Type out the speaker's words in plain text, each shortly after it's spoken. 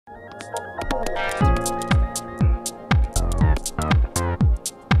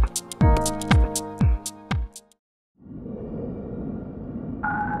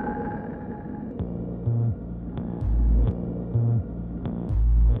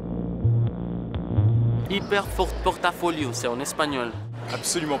ePortfolio, c'est en espagnol.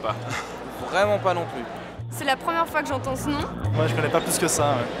 Absolument pas. Vraiment pas non plus. C'est la première fois que j'entends ce nom. Moi, je connais pas plus que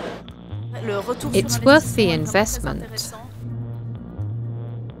ça. Ouais. Le retour It's sur worth the investissement, investment. intéressant.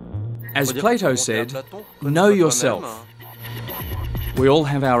 As Plato said, know yourself. We all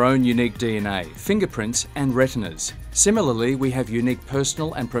have our own unique DNA, fingerprints and retinas. Similarly, we have unique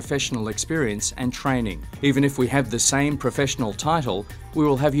personal and professional experience and training. Even if we have the same professional title, we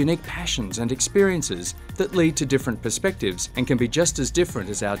will have unique passions and experiences that lead to different perspectives and can be just as different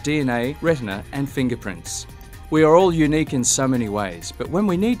as our DNA, retina and fingerprints. We are all unique in so many ways, but when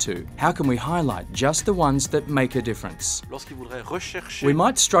we need to, how can we highlight just the ones that make a difference? We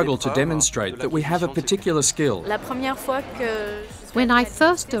might struggle to demonstrate that we have a particular skill. La première fois que When I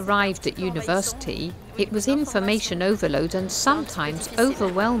first arrived at university, it was information overload and sometimes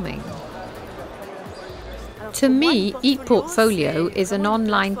overwhelming. To me, ePortfolio is an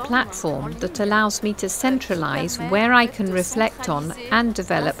online platform that allows me to centralize where I can reflect on and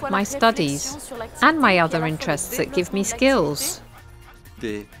develop my studies and my other interests that give me skills.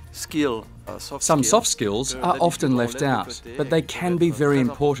 Some soft skills are often left out, but they can be very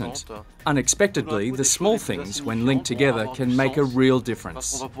important. Unexpectedly, the small things, when linked together, can make a real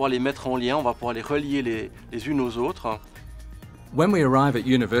difference. When we arrive at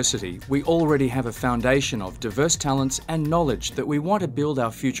university, we already have a foundation of diverse talents and knowledge that we want to build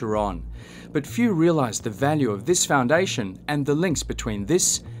our future on. But few realise the value of this foundation and the links between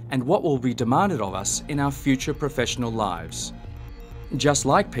this and what will be demanded of us in our future professional lives. Just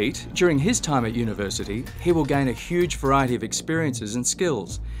like Pete, during his time at university, he will gain a huge variety of experiences and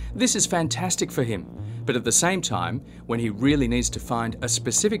skills. This is fantastic for him, but at the same time, when he really needs to find a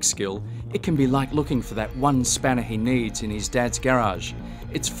specific skill, it can be like looking for that one spanner he needs in his dad's garage.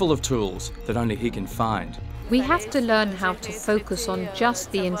 It's full of tools that only he can find. We have to learn how to focus on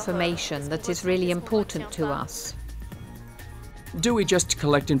just the information that is really important to us. Do we just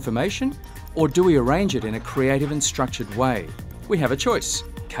collect information, or do we arrange it in a creative and structured way? We have a choice: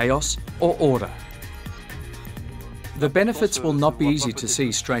 chaos or order. The benefits will not be easy to see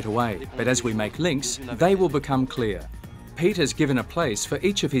straight away, but as we make links, they will become clear. Pete has given a place for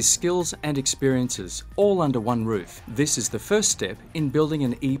each of his skills and experiences, all under one roof. This is the first step in building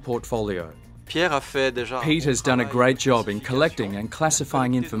an ePortfolio. Pete has done a great job in collecting and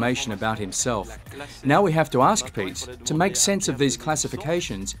classifying information about himself. Now we have to ask Pete to make sense of these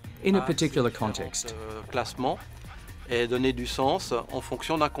classifications in a particular context.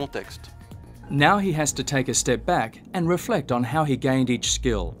 Now he has to take a step back and reflect on how he gained each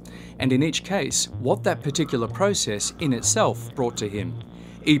skill, and in each case, what that particular process in itself brought to him.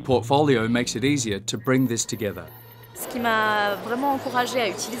 ePortfolio makes it easier to bring this together. Ce qui m'a vraiment encouragée à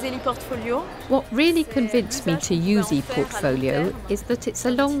utiliser l'ePortfolio. What really convinced me to use ePortfolio is that it's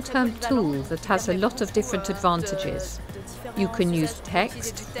a long-term tool that has a lot of different advantages. You can use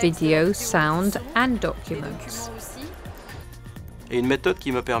text, video, sound and documents.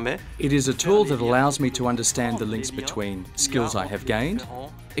 It is a tool that allows me to understand the links between skills I have gained,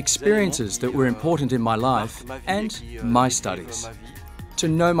 experiences that were important in my life, and my studies. To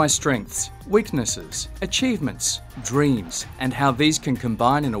know my strengths, weaknesses, achievements, dreams, and how these can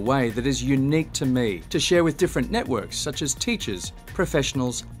combine in a way that is unique to me, to share with different networks such as teachers,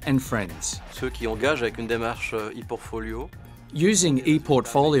 professionals, and friends. Using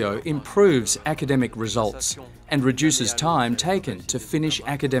ePortfolio improves academic results and reduces time taken to finish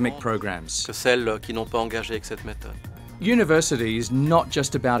academic programs. University is not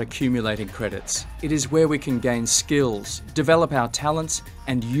just about accumulating credits. It is where we can gain skills, develop our talents,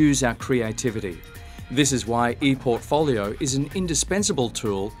 and use our creativity. This is why ePortfolio is an indispensable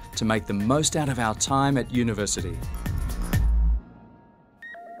tool to make the most out of our time at university.